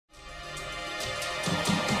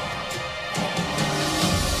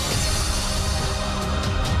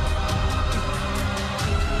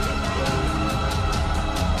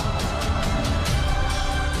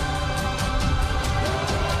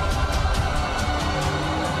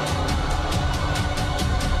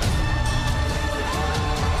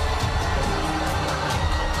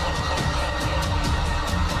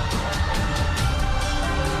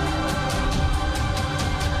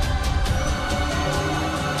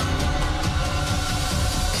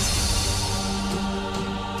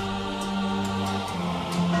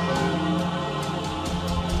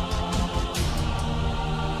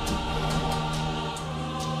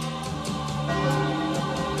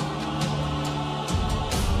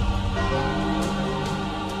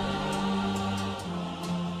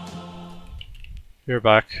We're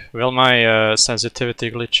back. Will my sensitivity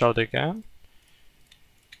glitch out again?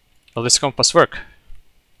 Will this compass work?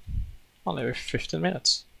 Only with 15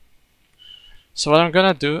 minutes. So what I'm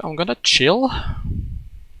gonna do, I'm gonna chill.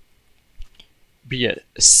 Be a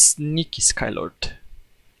sneaky Skylord.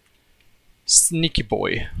 Sneaky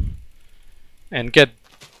boy. And get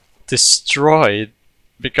destroyed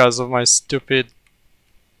because of my stupid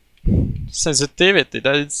sensitivity.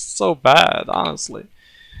 That is so bad, honestly.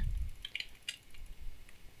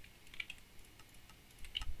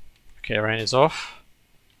 Okay, rain is off.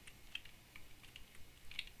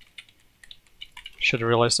 Should have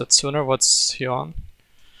realized that sooner. What's he on?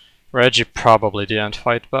 Reggie probably didn't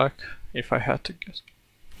fight back, if I had to guess.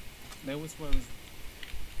 That was what I was...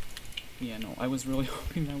 Yeah, no, I was really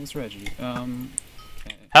hoping that was Reggie.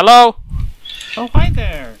 Okay. Hello! Oh, hi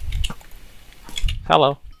there!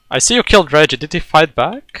 Hello. I see you killed Reggie. Did he fight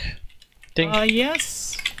back? I think...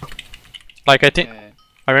 yes! Like, I think... Okay.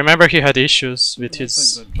 I remember he had issues with That's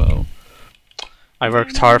his... a good bow. I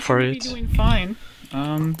worked hard for it. Doing fine.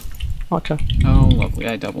 Okay. Oh, lovely.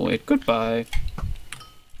 I double it. Goodbye.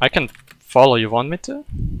 I can follow. You want me to? Not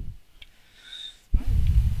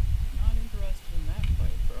interested in that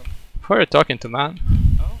fight, bro. Who are you talking to, man?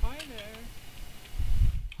 Oh, hi there.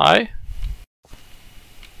 Hi?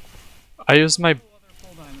 I use my... Other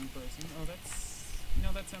full diamond person. Oh, that's...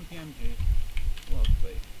 No, that's MPMG.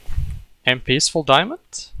 Lovely. MP's full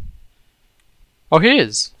diamond? Oh, he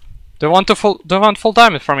is. They want full diamond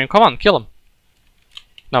from him. Come on, kill him.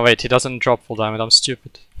 No, wait, he doesn't drop full diamond. I'm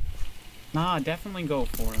stupid. Nah, definitely go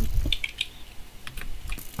for him.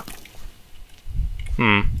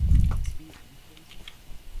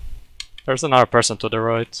 There's another person to the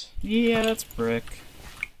right. Yeah, that's Brick.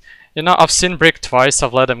 You know, I've seen Brick twice.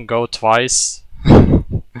 I've let him go twice.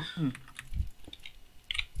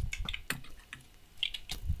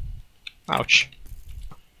 Ouch.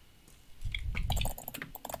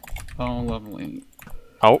 Oh, lovely.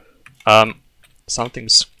 Oh,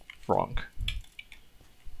 something's wrong.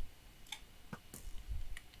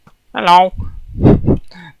 Hello.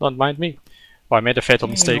 Don't mind me. Oh, I made a fatal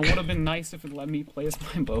mistake. It would have been nice if it let me play as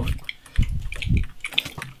my boat.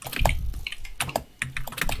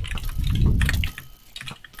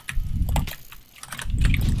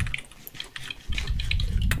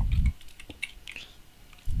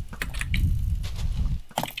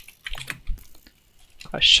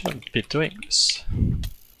 I shouldn't be doing this.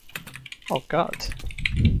 Oh god.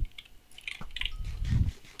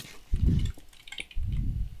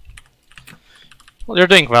 Well, you're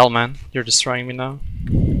doing well, man. You're destroying me now.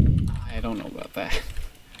 I don't know about that.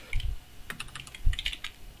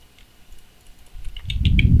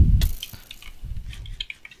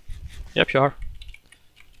 Yep, you are.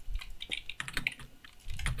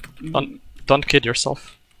 Don't kid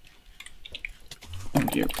yourself. Oh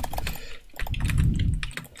dear.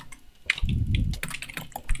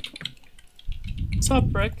 What's up,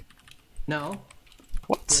 Brick? No.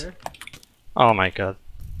 What? Here. Oh my god.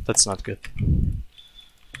 That's not good.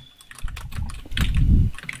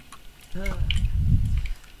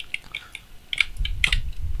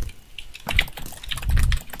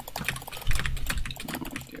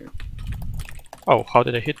 Oh, how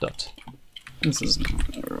did I hit that? This is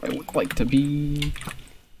not where I would like to be.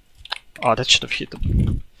 Oh, that should have hit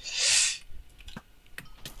him.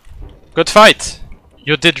 Good fight!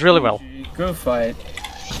 You did really well. Good fight.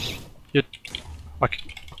 You...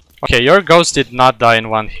 Okay, your ghost did not die in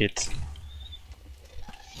one hit.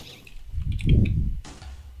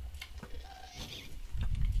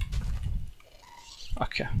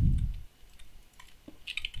 Okay.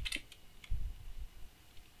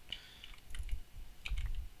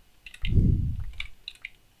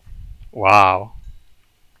 Wow.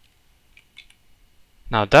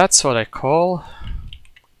 Now that's what I call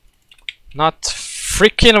not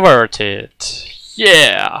freaking worth it.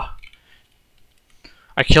 Yeah!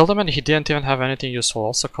 I killed him and he didn't even have anything useful,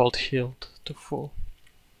 also called healed to full.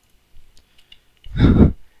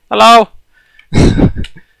 Hello!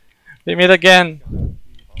 We meet again!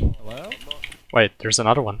 Hello? Wait, there's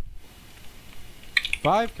another one.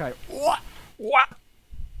 5K. What?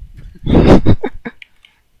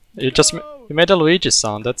 You made a Luigi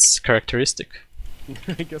sound, that's characteristic.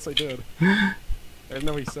 I guess I did. I didn't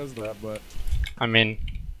know he says that, but... I mean,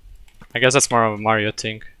 I guess that's more of a Mario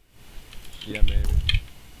thing. Yeah, maybe.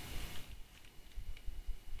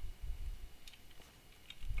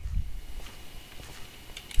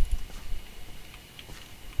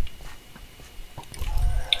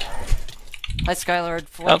 Hi, Skylord.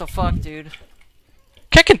 What the fuck, dude?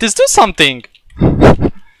 Can this do something?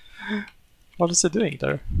 What is it doing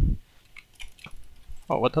there?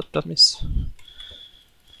 Oh, what did that miss?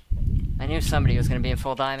 I knew somebody was gonna be in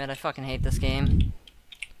full diamond. I fucking hate this game.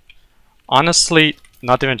 Honestly,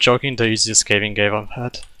 not even joking, the easiest caving game I've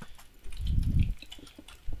had.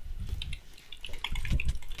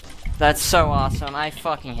 That's so awesome. I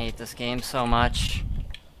fucking hate this game so much.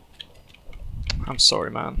 I'm sorry,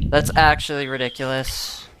 man. That's actually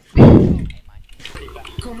ridiculous.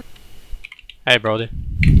 Hey, Brody.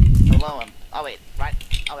 Hello, oh wait, right?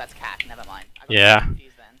 Oh, that's Cack. Never mind. I got Yeah.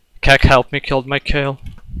 confused then. Kek helped me, killed my kale.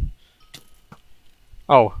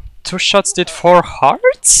 Oh, 2 shots did 4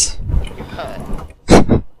 hearts? You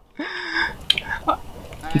could.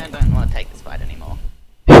 I don't want to take this fight anymore.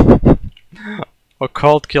 Or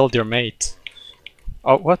cold killed your mate.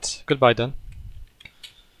 Oh, what? Goodbye then.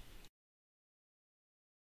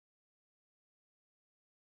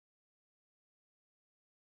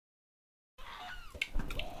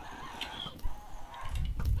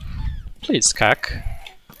 Please, Kek.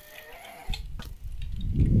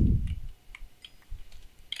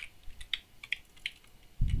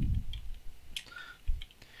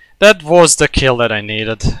 That was the kill that I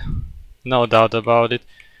needed. No doubt about it.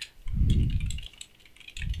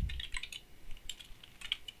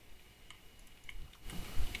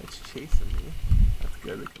 It's chasing me. That's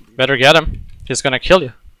good. It can be. Better get him. He's gonna kill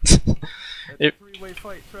you. It's If- a three-way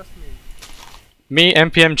fight, trust me. Me,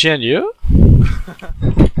 MPMG, and you?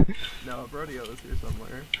 No, Brodeo is here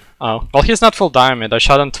somewhere. Oh, well, he's not full diamond. I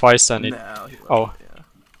shot him twice and it. No, he Oh. wasn't, yeah.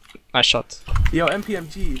 I shot. Yo,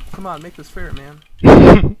 MPMG, come on, make this fair, man.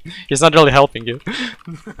 He's not really helping you.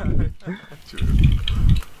 True.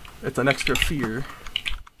 It's an extra fear.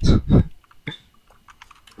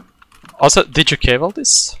 Also, did you cave all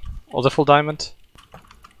this? All the full diamond?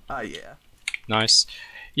 Yeah. Nice.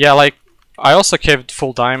 Yeah, like, I also caved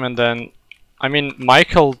full diamond and... I mean,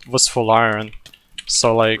 Michael was full iron.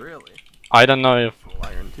 So, like, Really? I don't know if... Full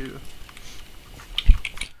iron, too.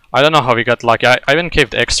 I don't know how we got lucky. I even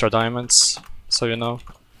caved extra diamonds, so you know.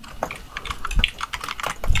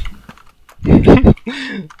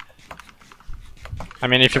 I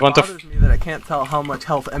mean, if you want to... It bothers me that I can't tell how much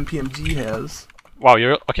health MPMG has. Wow,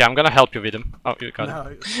 you're... Okay, I'm gonna help you with him. Oh, you got him.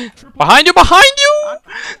 No, Behind you! Behind you!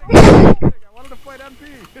 I wanted to fight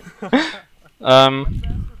MP!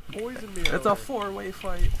 Poison me. It's a four-way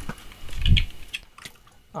fight.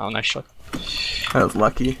 Oh, nice shot. That was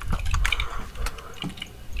lucky.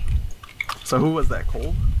 So who was that,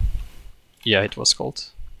 Cold? Yeah, it was cold.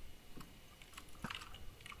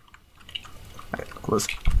 Was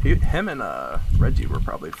him and Reggie were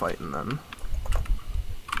probably fighting then.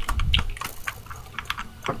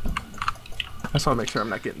 I just want to make sure I'm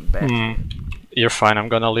not getting back. You're fine, I'm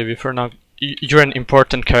gonna leave you for now. You're an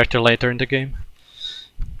important character later in the game.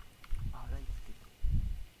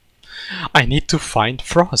 I need to find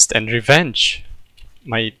Frost and revenge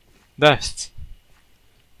my death.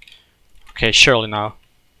 Okay, surely now.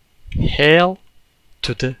 Hail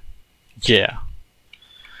to the... Yeah.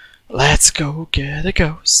 Let's go get a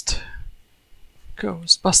ghost.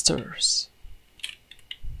 Ghostbusters.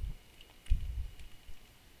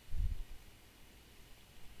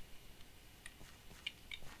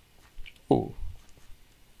 Ooh.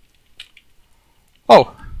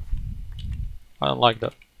 Oh! I don't like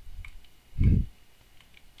that.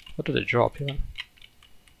 What did they drop here?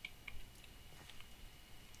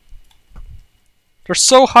 They're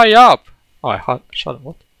so high up! Oh, I shot him.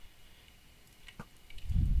 What?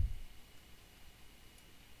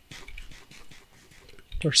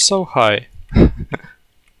 They're so high.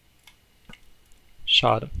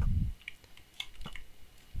 Shot him.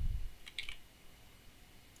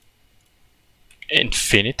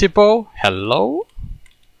 Infinity bow? Hello?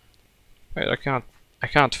 Wait, I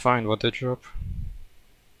can't find what they drop.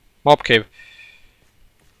 Mob cave.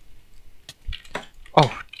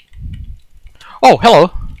 Oh. Oh,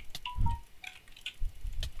 hello.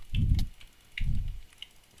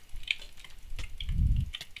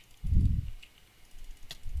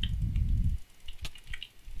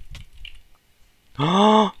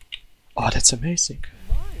 Oh, that's amazing.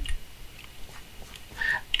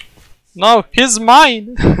 No, he's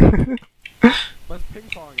mine. Let's ping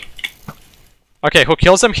pong him. Okay, who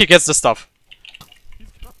kills him, he gets the stuff. He's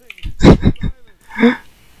coming.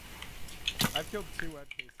 I've killed 2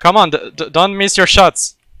 MPs. Come on, don't miss your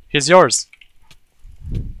shots. He's yours.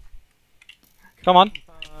 Come on.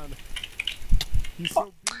 He's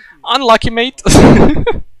so beefy. Unlucky, mate.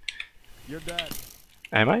 You're dead.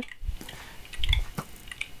 Am I?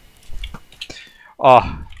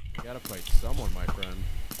 Oh. You gotta fight someone, my friend.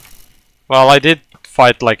 Well, I did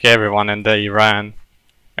fight like everyone and they ran.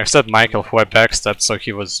 Except Michael, who I backstabbed, so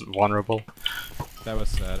he was vulnerable. That was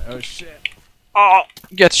sad. Oh shit. Oh,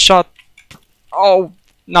 get shot. Oh,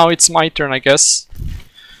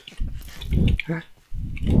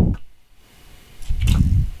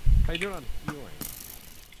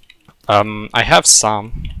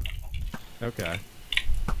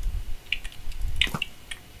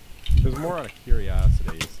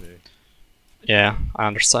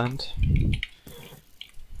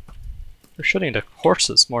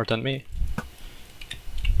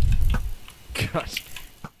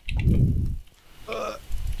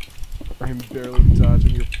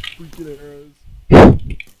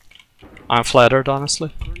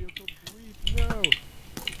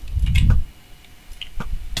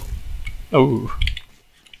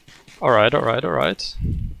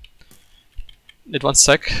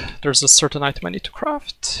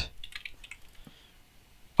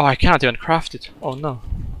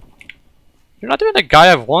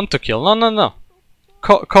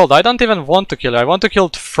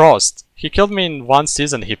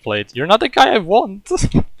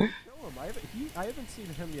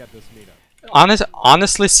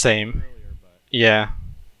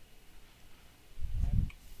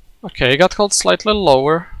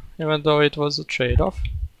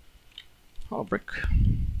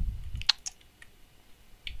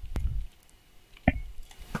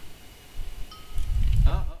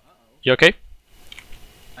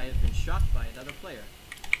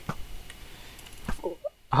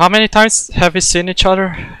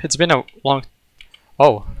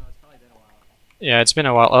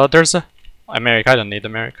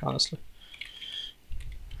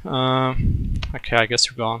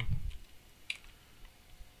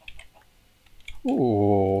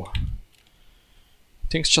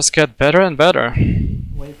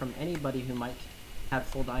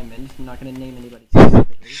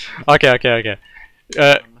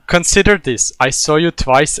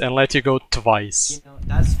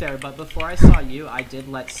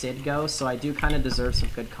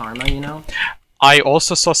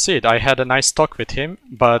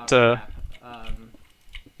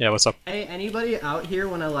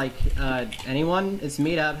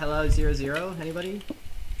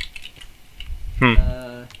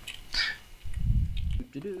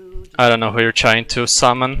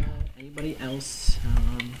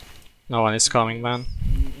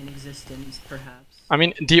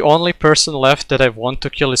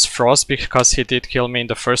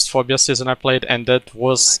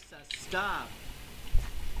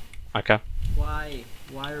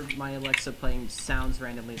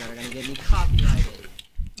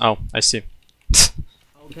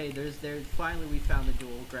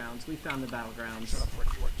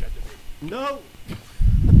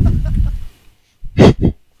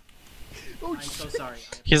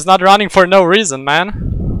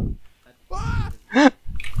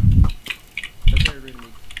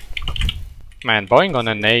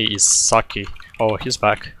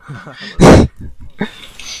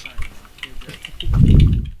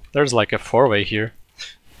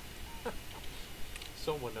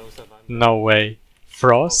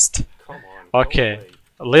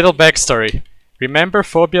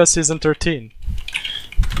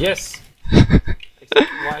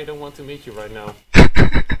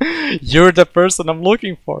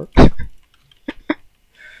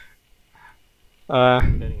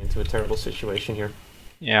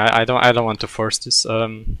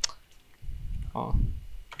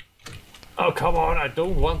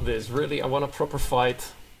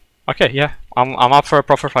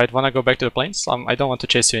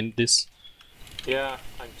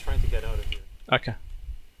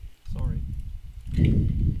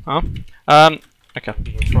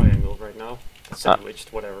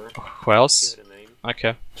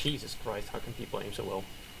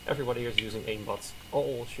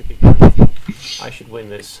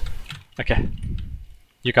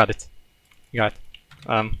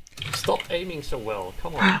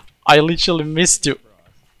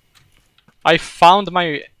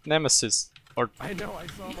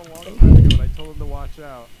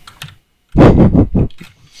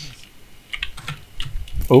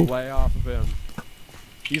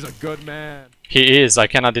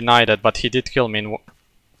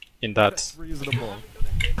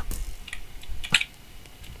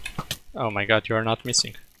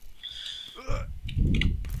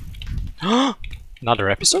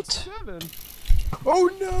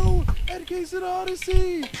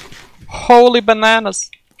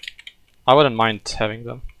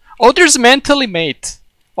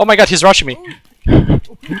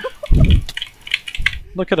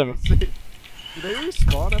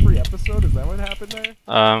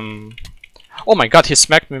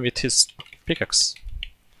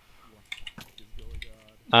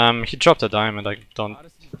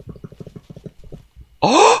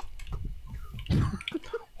 Oh!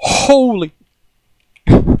 Holy!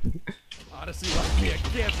 Odyssey left me a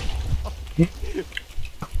gift.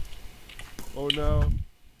 Oh no.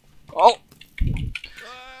 Oh!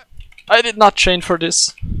 I did not train for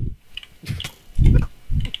this.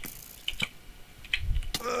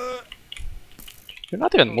 You're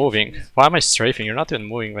not even moving. Why am I strafing? You're not even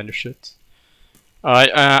moving when you shoot.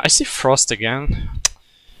 I see Frost again.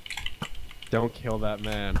 Don't kill that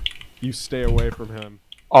man. You stay away from him.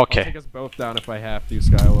 I'll Okay. take us both down if I have to,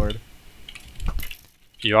 Skylord.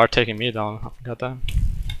 You are taking me down. Goddamn.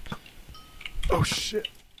 Oh shit.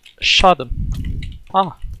 Shot him.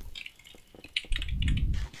 Ah.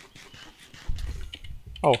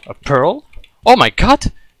 Oh, a pearl? Oh my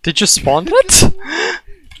god! Did you spawn that?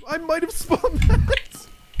 I might have spawned that.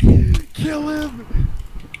 Kill him.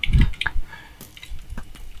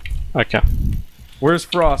 Okay. Where's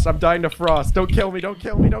Frost? I'm dying to Frost. Don't kill me. Don't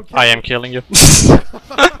kill me. Don't kill me. I am killing you.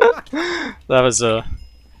 That was a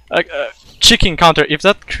chicken counter. If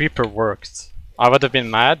that creeper worked, I would have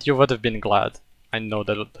been mad, you would have been glad. I know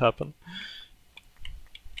that would happen.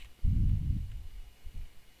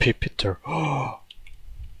 Pipiter.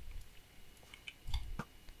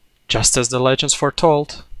 Just as the legends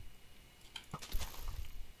foretold.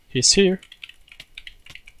 He's here.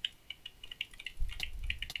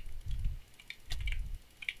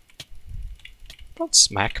 Don't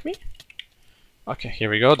smack me. Okay, here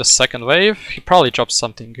we go, the second wave. He probably dropped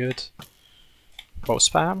something good. Go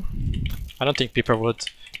spam. I don't think Pipiter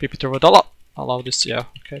would allow this. Yeah,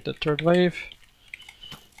 okay, the third wave.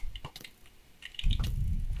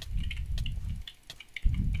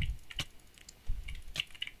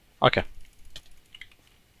 Okay.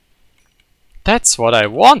 That's what I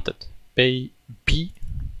wanted, baby.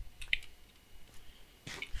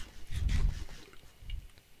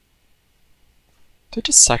 Did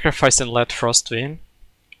you sacrifice and let Frost win?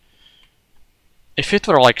 If it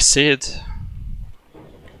were like Sid...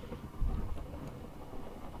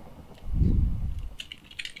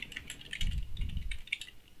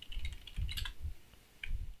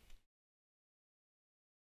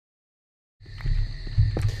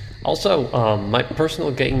 Also, my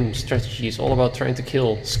personal game strategy is all about trying to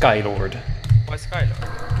kill Skylord. Why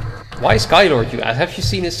Skylord? Why Skylord, you ask? Have you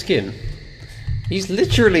seen his skin? He's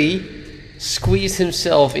literally squeezed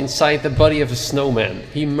himself inside the body of a snowman.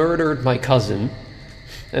 He murdered my cousin,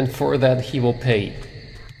 and for that he will pay.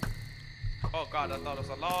 Oh god, I thought it was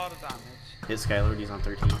a lot of damage. Hit Skylord, he's on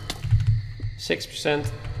 13.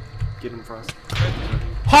 6%. Get him, Frost.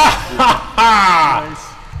 Ha ha ha! Nice.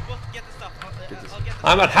 Well, get the stuff. I'll get the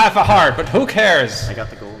I'm at half a heart, but who cares? I got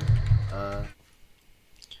the gold.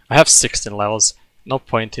 I have 16 levels. No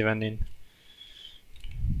point even in...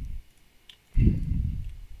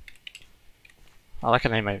 I like to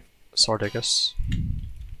name my sword, I guess.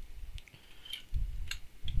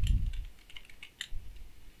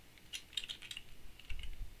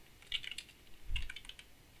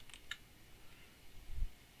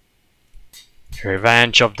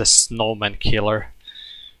 Revenge of the Snowman Killer.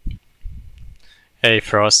 Hey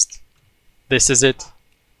Frost, this is it.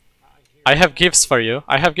 I have gifts for you.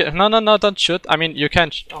 I have no, don't shoot. I mean, you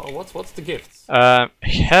can't. Oh, what's the gift?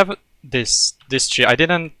 Have this tree. I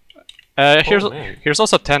didn't. Here's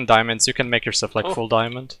also 10 diamonds. You can make yourself like full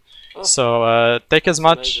diamond. Oh. So take as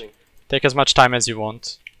much Amazing. time as you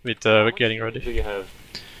want with getting Do ready. you have?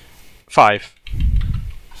 5.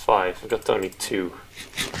 5. I've got only 2.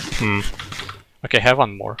 Okay, have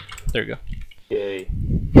one more. There you go. Yay.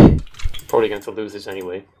 Probably going to lose this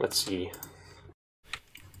anyway. Let's see.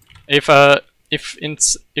 If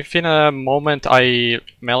in a moment I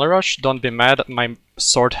melee rush, don't be mad. My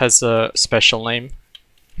sword has a special name,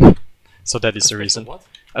 so that is the reason. What?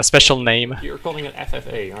 A special name. You're calling it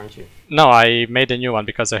FFA, aren't you? No, I made a new one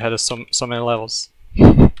because I had so many levels.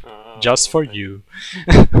 Just for okay. you.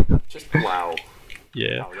 Just wow.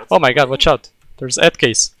 Yeah. Wow, that's Oh my god, watch out! There's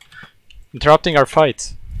Edcase interrupting our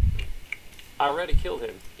fight. I already killed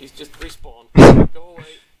him. He's just respawned. Go away.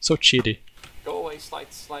 So cheaty. Go away,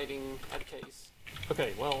 sliding at case.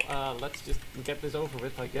 Okay, well, let's just get this over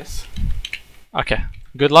with, I guess. Okay.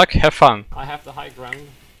 Good luck. Have fun. I have the high ground.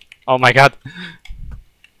 Oh my god.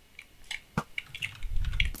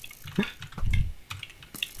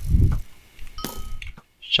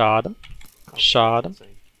 Shot him. Shot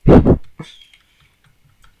him.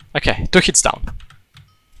 Okay, 2 hits down.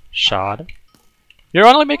 Shot him. You're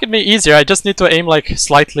only making me easier. I just need to aim like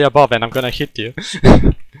slightly above and I'm gonna hit you.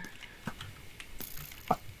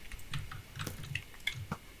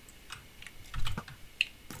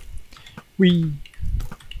 Wee.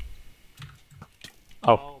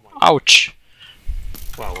 Oh. Oh my. Ouch.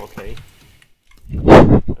 Wow, okay.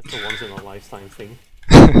 It's a once in a lifetime thing.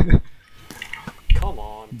 Come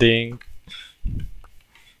on. Ding.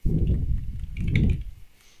 Where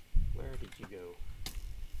did you go?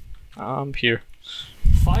 I'm here.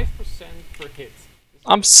 5% per hit.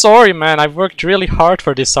 I'm sorry, man. I've worked really hard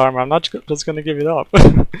for this armor. I'm not just gonna give it up.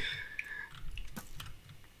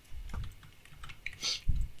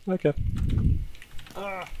 Okay.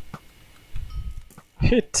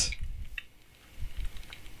 Hit.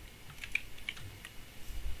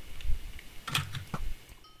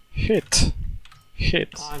 Hit.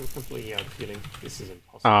 Hit. I'm completely out of healing. This is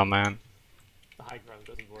impossible. Oh man. The high ground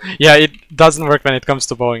doesn't work. Yeah, it doesn't work when it comes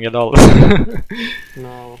to bowing at all.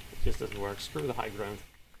 No, it just doesn't work. Screw the high ground.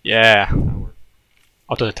 Yeah. Tower.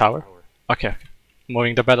 Oh, to the tower? Tower. Okay.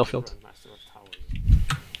 Moving the battlefield. Master of towers.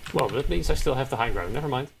 Well, that means I still have the high ground. Never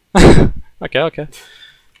mind. Okay, okay.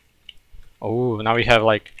 Oh, now we have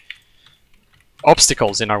like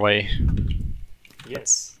obstacles in our way.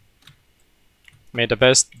 Yes. May the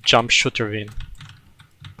best jump shooter win.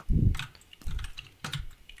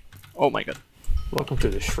 Oh my god. Welcome to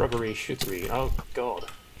the shrubbery shootery. Oh god.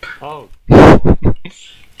 Oh god.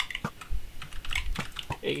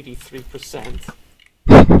 83%.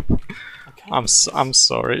 I'm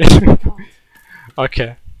sorry.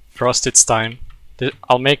 Okay. Frost, it's time.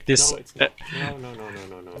 I'll make this No, it's not.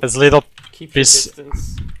 No. as little Keep your piece.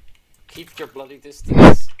 distance. Keep your bloody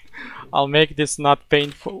distance. I'll make this not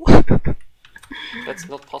painful. That's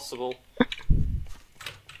not possible.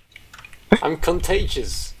 I'm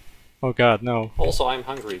contagious. Oh god, no. Also, I'm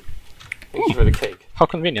hungry. Thank you for the cake. How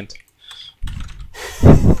convenient.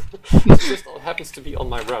 It just all happens to be on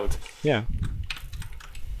my road. Yeah.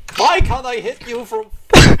 Why can't I hit you from...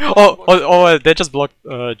 Oh, they just blocked,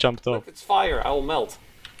 jumped off. Look, it's fire. I will melt.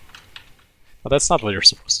 But that's not what you're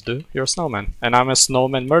supposed to do. You're a snowman. And I'm a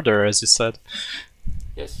snowman murderer, as you said.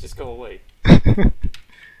 Yes, just go away.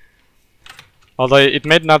 Although it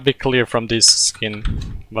may not be clear from this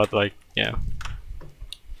skin, but like, yeah.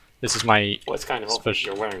 This is my Well, it's kind of obvious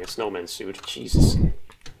special. you're wearing a snowman suit. Jesus.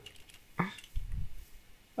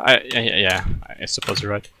 Yeah, I suppose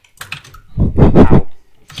you're right. Ow.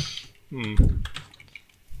 Hmm.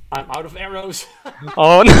 I'm out of arrows.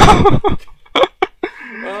 Oh no!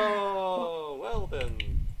 Oh, well then.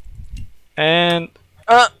 And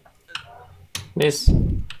Miss.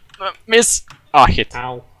 miss. Ah, hit.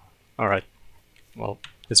 Ow. All right. Well,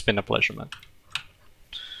 it's been a pleasure, man.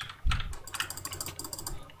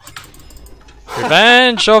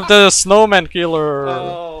 Revenge of the snowman killer.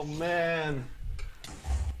 Oh man.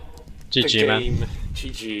 GG, man. Game.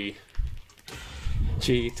 GG.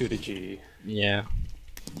 G to the G. Yeah.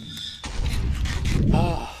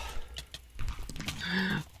 Ah.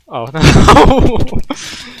 Oh no!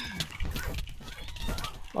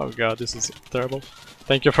 Oh god, this is terrible.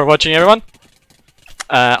 Thank you for watching, everyone.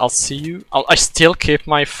 I'll see you. I still keep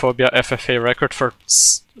my Phobia FFA record for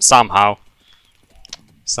somehow.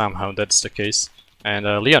 Somehow that's the case. And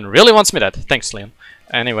Leon really wants me that. Thanks, Leon.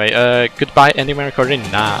 Anyway, goodbye, ending my recording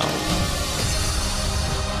now.